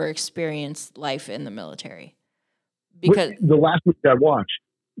have never experienced life in the military. Because the last movie I watched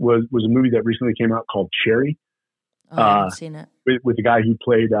was a movie that recently came out called Cherry. Oh, I haven't seen it. With the guy who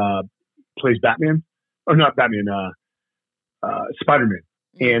plays Batman, or not Batman, Spider-Man.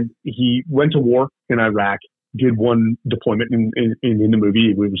 And he went to war in Iraq, did one deployment in the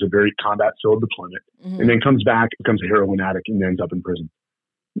movie. It was a very combat-filled deployment. And then comes back, becomes a heroin addict, and ends up in prison.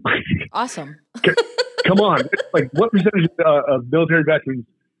 Awesome. Come on. Like, what percentage of military veterans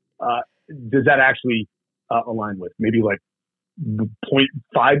does that actually align with? Maybe like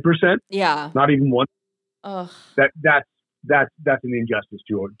 0.5%? Yeah. Not even one. That's an injustice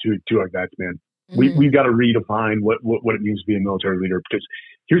to our vets, man. We've got to redefine what it means to be a military leader. Because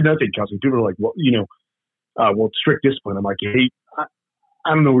here's another thing, Chelsea. People are like, well, strict discipline. I'm like, hey,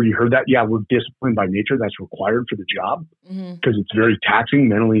 I don't know where you heard that. Yeah, we're disciplined by nature. That's required for the job because it's very taxing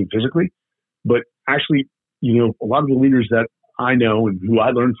mentally and physically. But actually, a lot of the leaders that I know and who I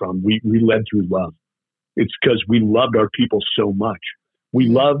learned from, we led through love. It's because we loved our people so much. We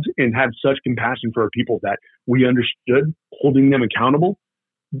loved and had such compassion for our people that we understood holding them accountable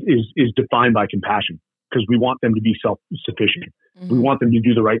is defined by compassion, because we want them to be self-sufficient. We want them to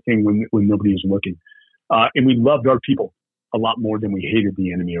do the right thing when nobody is looking. And we loved our people a lot more than we hated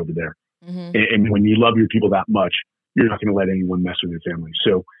the enemy over there. And when you love your people that much, you're not going to let anyone mess with your family.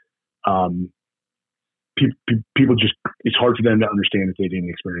 So people just, it's hard for them to understand if they didn't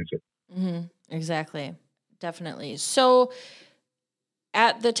experience it. Exactly. Definitely. So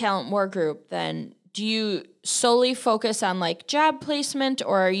at the Talent War Group, then, do you solely focus on like job placement,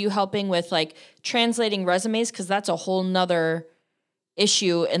 or are you helping with like translating resumes? Because that's a whole nother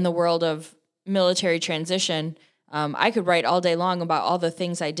issue in the world of military transition. I could write all day long about all the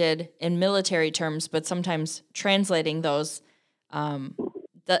things I did in military terms, but sometimes translating those,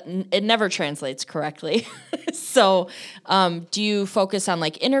 it never translates correctly. So, do you focus on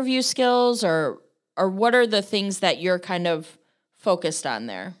like interview skills, or what are the things that you're kind of focused on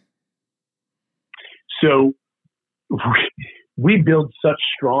there? So we build such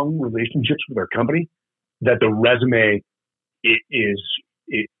strong relationships with our company that the resume is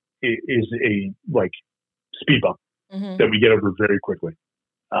a like speed bump that we get over very quickly.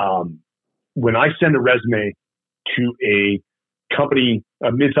 When I send a resume to a company,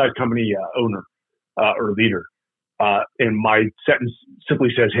 a mid-sized company owner or leader, and my sentence simply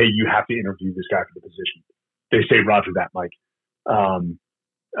says, "Hey, you have to interview this guy for the position," they say, "Roger that, Mike."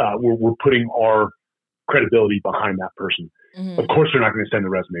 We're putting our credibility behind that person. Of course, they're not going to send the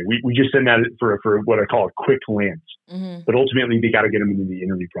resume. We just send that for what I call a quick glance. But ultimately, they got to get them into the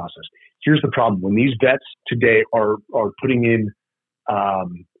interview process. Here's the problem: when these vets today are putting in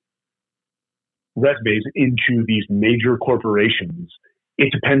resumes into these major corporations, it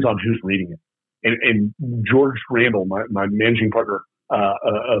depends on who's reading it. And George Randall, my managing partner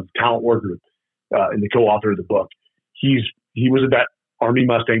of Talent War Group, and the co-author of the book, he was a vet, Army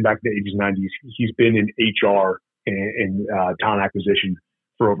Mustang back in the 80s and 90s. He's been in HR and talent acquisition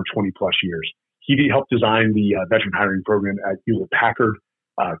for over 20 plus years. He helped design the veteran hiring program at Hewlett Packard,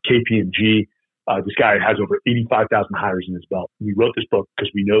 KPMG. This guy has over 85,000 hires in his belt. We wrote this book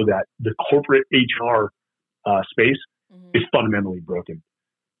because we know that the corporate HR space is fundamentally broken.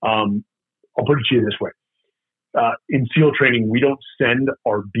 I'll put it to you this way. In SEAL training, we don't send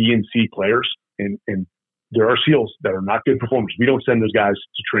our B and C players, and there are SEALs that are not good performers. We don't send those guys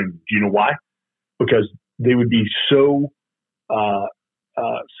to training. Do you know why? Because they would be so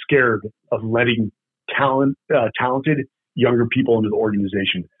scared of letting talented younger people into the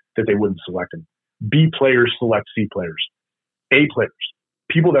organization that they wouldn't select them. B players select C players. A players,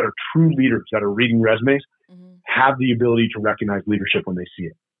 people that are true leaders that are reading resumes, have the ability to recognize leadership when they see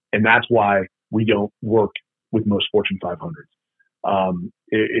it. And that's why we don't work with most Fortune 500s.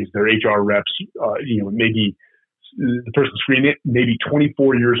 Is their HR reps, maybe the person screening it, maybe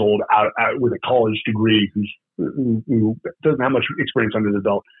 24 years old out with a college degree who doesn't have much experience under the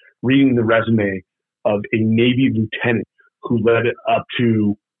belt, reading the resume of a Navy lieutenant who led it up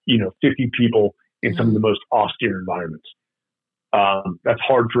to, 50 people in some of the most austere environments. That's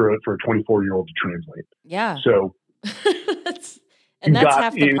hard for a 24-year-old to translate. Yeah. So, and that's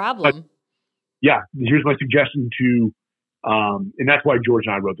half the problem. Here's my suggestion to, and that's why George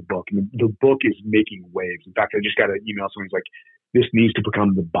and I wrote the book. And the book is making waves. In fact, I just got an email. Someone's like, "This needs to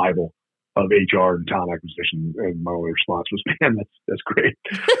become the Bible of HR and talent acquisition." And my only response was, "Man, that's great."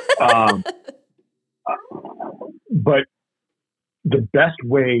 But the best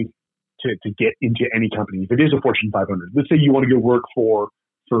way to get into any company, if it is a Fortune 500, let's say you want to go work for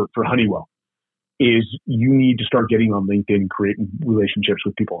Honeywell, is you need to start getting on LinkedIn, creating relationships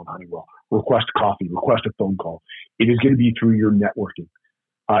with people in Honeywell. Request a coffee, request a phone call. It is going to be through your networking.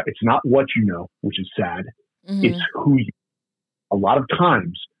 It's not what you know, which is sad. It's who you. A lot of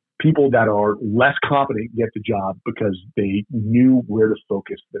times, people that are less competent get the job because they knew where to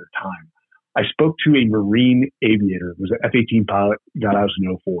focus their time. I spoke to a Marine aviator who was an F-18 pilot, got out in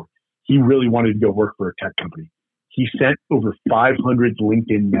 2004. He really wanted to go work for a tech company. He sent over 500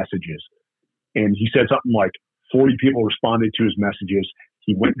 LinkedIn messages, and he said something like 40 people responded to his messages.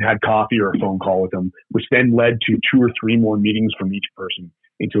 He went and had coffee or a phone call with them, which then led to 2 or 3 more meetings from each person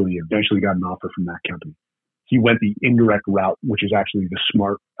until he eventually got an offer from that company. He went the indirect route, which is actually the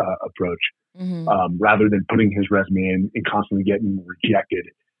smart approach, rather than putting his resume in and constantly getting rejected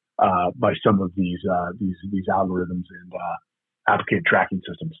by some of these algorithms and applicant tracking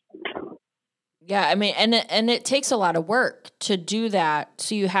systems. Yeah, I mean, and it takes a lot of work to do that.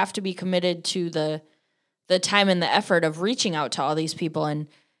 So you have to be committed to the time and the effort of reaching out to all these people and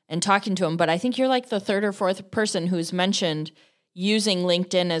talking to them. But I think you're like the 3rd or 4th person who's mentioned using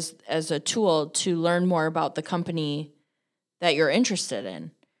LinkedIn as a tool to learn more about the company that you're interested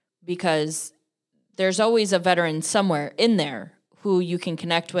in, because there's always a veteran somewhere in there who you can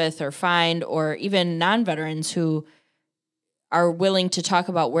connect with or find, or even non-veterans who are willing to talk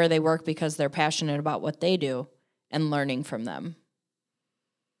about where they work because they're passionate about what they do and learning from them.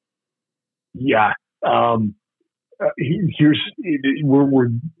 Yeah. We're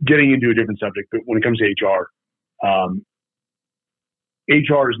getting into a different subject, but when it comes to HR,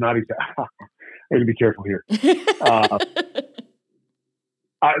 HR is not exactly, I have to be careful here.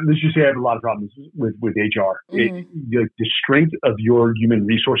 let's just say I have a lot of problems with HR. Mm-hmm. The strength of your human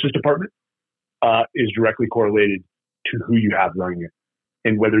resources department is directly correlated to who you have running it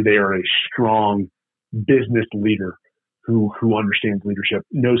and whether they are a strong business leader who understands leadership,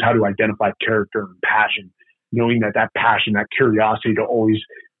 knows how to identify character and passion, knowing that passion, that curiosity to always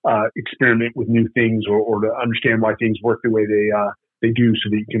experiment with new things or to understand why things work the way they do so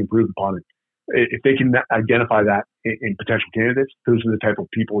that you can improve upon it. If they can identify that in potential candidates, those are the type of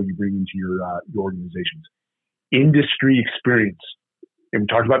people you bring into your organizations. Industry experience, and we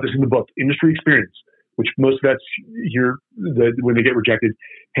talked about this in the book, industry experience, which most vets hear when they get rejected.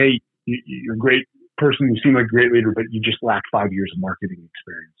 Hey, you're a great person, you seem like a great leader, but you just lack 5 years of marketing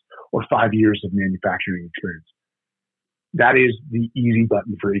experience or 5 years of manufacturing experience. That is the easy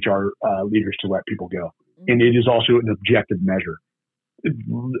button for HR leaders to let people go. And it is also an objective measure.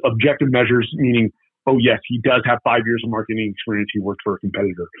 Objective measures meaning, oh yes, he does have 5 years of marketing experience. He worked for a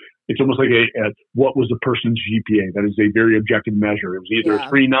competitor. It's almost like what was the person's GPA? That is a very objective measure. It was either a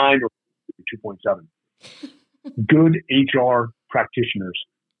 3.9 or 2.7. Good HR practitioners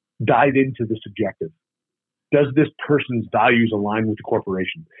dive into the subjective. Does this person's values align with the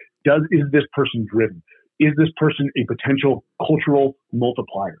corporation? Is this person driven? Is this person a potential cultural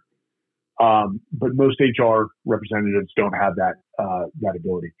multiplier? But most HR representatives don't have that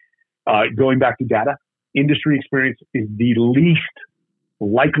ability. Going back to data, industry experience is the least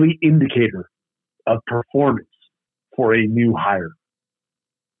likely indicator of performance for a new hire.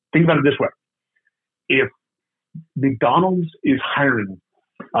 Think about it this way. If McDonald's is hiring,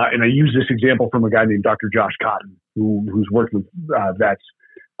 and I use this example from a guy named Dr. Josh Cotton, who's worked with vets,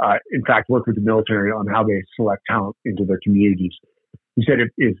 in fact, worked with the military on how they select talent into their communities. He said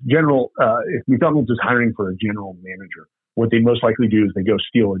if McDonald's is hiring for a general manager, what they most likely do is they go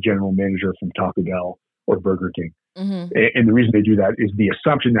steal a general manager from Taco Bell or Burger King. Mm-hmm. And the reason they do that is the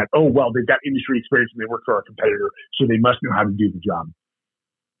assumption that, oh, well, they've got industry experience and they work for our competitor, so they must know how to do the job.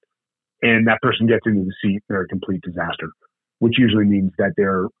 And that person gets into the seat, they're a complete disaster, which usually means that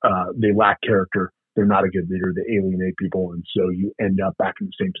they lack character. They're not a good leader. They alienate people. And so you end up back in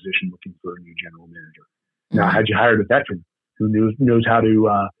the same position looking for a new general manager. Mm-hmm. Now, had you hired a veteran who knows how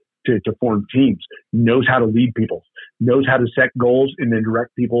to form teams, knows how to lead people, knows how to set goals and then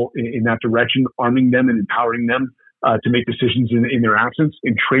direct people in that direction, arming them and empowering them to make decisions in their absence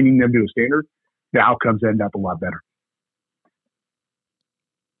and training them to a standard, the outcomes end up a lot better.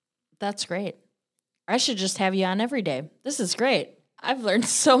 That's great. I should just have you on every day. This is great. I've learned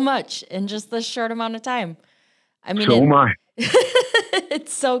so much in just this short amount of time. I mean, so am I.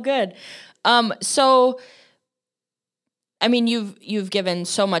 It's so good. So, I mean, you've given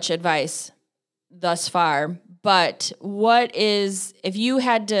so much advice thus far, but if you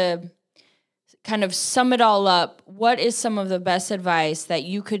had to kind of sum it all up, what is some of the best advice that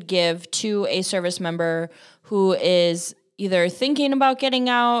you could give to a service member who is either thinking about getting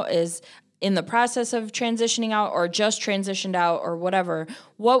out, is in the process of transitioning out, or just transitioned out, or whatever?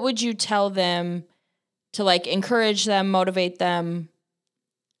 What would you tell them to encourage them, motivate them,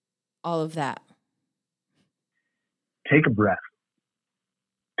 all of that? Take a breath.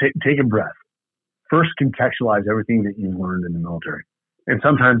 Take a breath. First, contextualize everything that you've learned in the military. And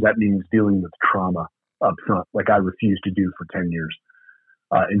sometimes that means dealing with trauma up front, like I refused to do for 10 years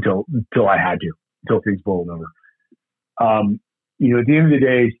until I had to, until things boiled over. At the end of the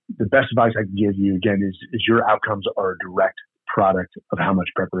day, the best advice I can give you, again, is your outcomes are a direct product of how much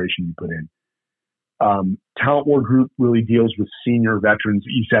preparation you put in. Talent War Group really deals with senior veterans,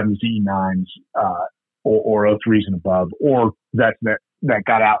 E7s to E9s, or O3s and above, or vets that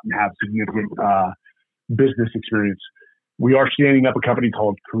got out and have significant business experience. We are standing up a company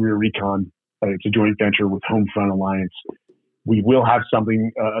called Career Recon. It's a joint venture with Homefront Alliance. We will have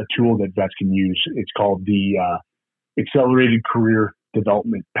a tool that vets can use. It's called the Accelerated Career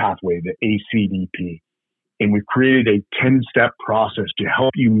Development Pathway, the ACDP. And we've created a 10-step process to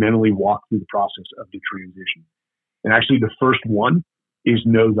help you mentally walk through the process of the transition. And actually, the first one is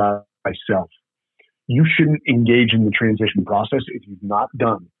know thyself. You shouldn't engage in the transition process if you've not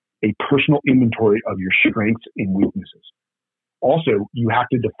done a personal inventory of your strengths and weaknesses. Also, you have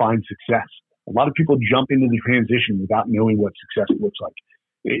to define success. A lot of people jump into the transition without knowing what success looks like.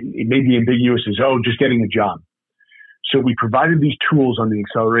 It may be ambiguous as, just getting a job. So we provided these tools on the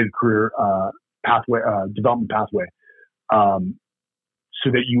Accelerated Career Development Pathway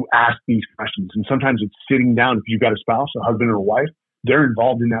so that you ask these questions. And sometimes it's sitting down. If you've got a spouse, a husband or a wife, they're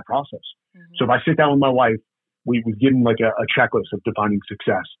involved in that process. Mm-hmm. So if I sit down with my wife, we've given a checklist of defining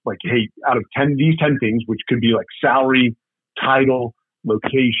success. Like, hey, out of these 10 things, which could be like salary, title,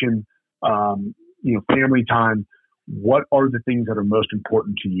 location, family time, what are the things that are most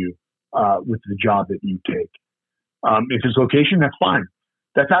important to you with the job that you take? If it's location, that's fine.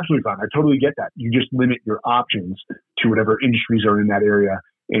 That's absolutely fine. I totally get that. You just limit your options to whatever industries are in that area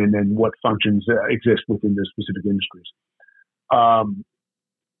and then what functions exist within those specific industries.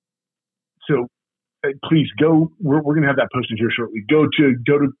 So please go. We're going to have that posted here shortly. Go to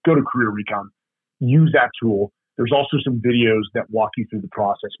Career Recon. Use that tool. There's also some videos that walk you through the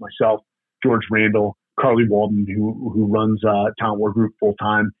process. Myself, George Randall, Carly Walden, who runs Talent War Group full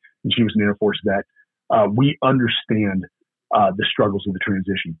time, and she was an Air Force vet. We understand the struggles of the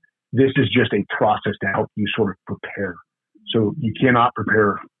transition. This is just a process to help you sort of prepare. So you cannot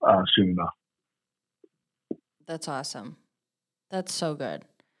prepare soon enough. That's awesome. That's so good.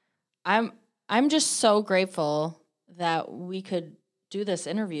 I'm just so grateful that we could do this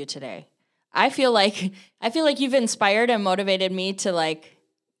interview today. I feel like you've inspired and motivated me to like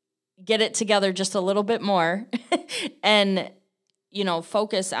get it together just a little bit more and,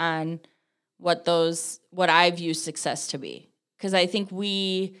 focus on what I view success to be. Because I think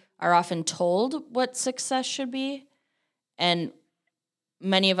we are often told what success should be, and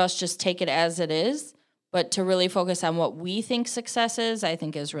many of us just take it as it is. But to really focus on what we think success is, I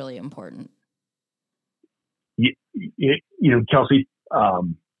think is really important. Kelsey,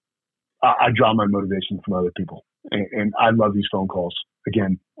 I draw my motivation from other people, and I love these phone calls.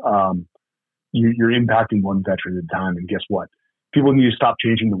 Again, you're impacting one veteran at a time, and guess what? People need to stop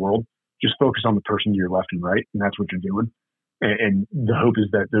changing the world. Just focus on the person to your left and right, and that's what you're doing. And the hope is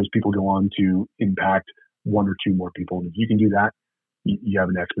that those people go on to impact one or two more people. And if you can do that, you have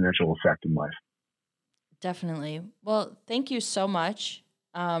an exponential effect in life. Definitely. Well, thank you so much.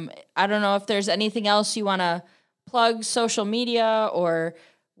 I don't know if there's anything else you want to plug, social media or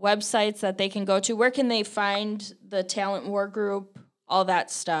websites that they can go to. Where can they find the Talent War Group, all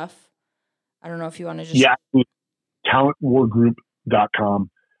that stuff? I don't know if you want to just... Yeah, talentwargroup.com.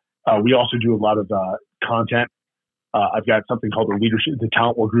 We also do a lot of content. I've got something called the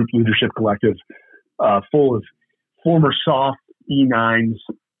Talent War Group Leadership Collective, full of former SOF E9s,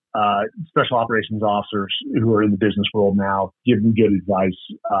 special operations officers who are in the business world now, giving good advice.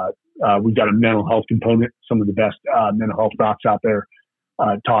 We've got a mental health component, some of the best mental health docs out there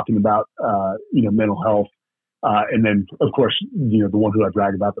talking about, mental health. And then, of course, the one who I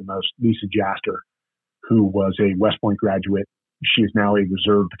brag about the most, Lisa Jaster, who was a West Point graduate. She is now a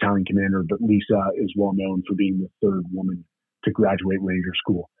reserve battalion commander, but Lisa is well known for being the third woman to graduate Ranger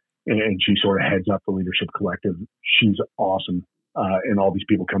School. And she sort of heads up the Leadership Collective. She's awesome. And all these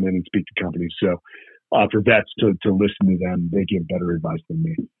people come in and speak to companies. So for vets to listen to them, they give better advice than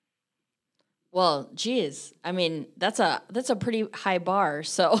me. Well, geez, I mean, that's a pretty high bar.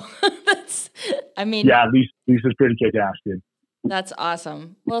 So yeah, Lisa's pretty kick-ass, dude. That's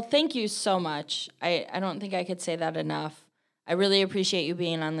awesome. Well, thank you so much. I don't think I could say that enough. I really appreciate you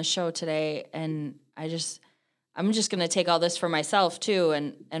being on the show today. And I'm just going to take all this for myself too,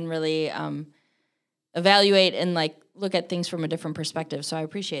 and really evaluate and look at things from a different perspective. So I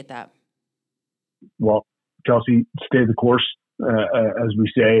appreciate that. Well, Kelsey, stay the course, as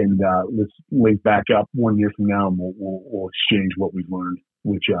we say, and let's link back up 1 year from now, and we'll exchange what we've learned,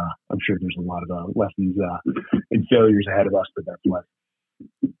 which I'm sure there's a lot of lessons and failures ahead of us, but that's life.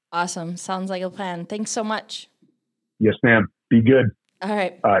 Awesome. Sounds like a plan. Thanks so much. Yes, ma'am. Be good. All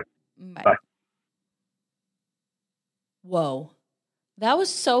right. All right. Bye. Whoa. That was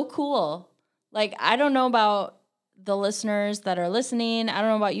so cool. I don't know about the listeners that are listening. I don't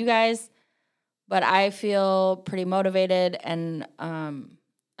know about you guys, but I feel pretty motivated, and I'm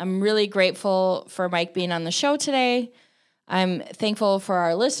really grateful for Mike being on the show today. I'm thankful for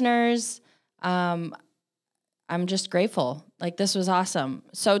our listeners. I'm just grateful. This was awesome.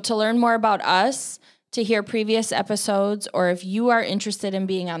 So to learn more about us, to hear previous episodes, or if you are interested in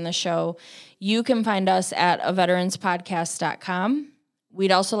being on the show, you can find us at aveteranspodcast.com.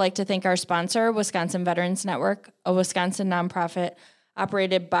 We'd also like to thank our sponsor, Wisconsin Veterans Network, a Wisconsin nonprofit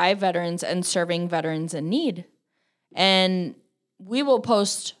operated by veterans and serving veterans in need. And we will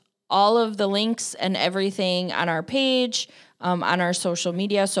post all of the links and everything on our page, on our social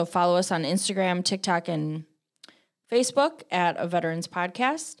media. So follow us on Instagram, TikTok, and Facebook at A Veterans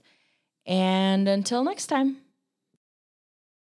Podcast. And until next time.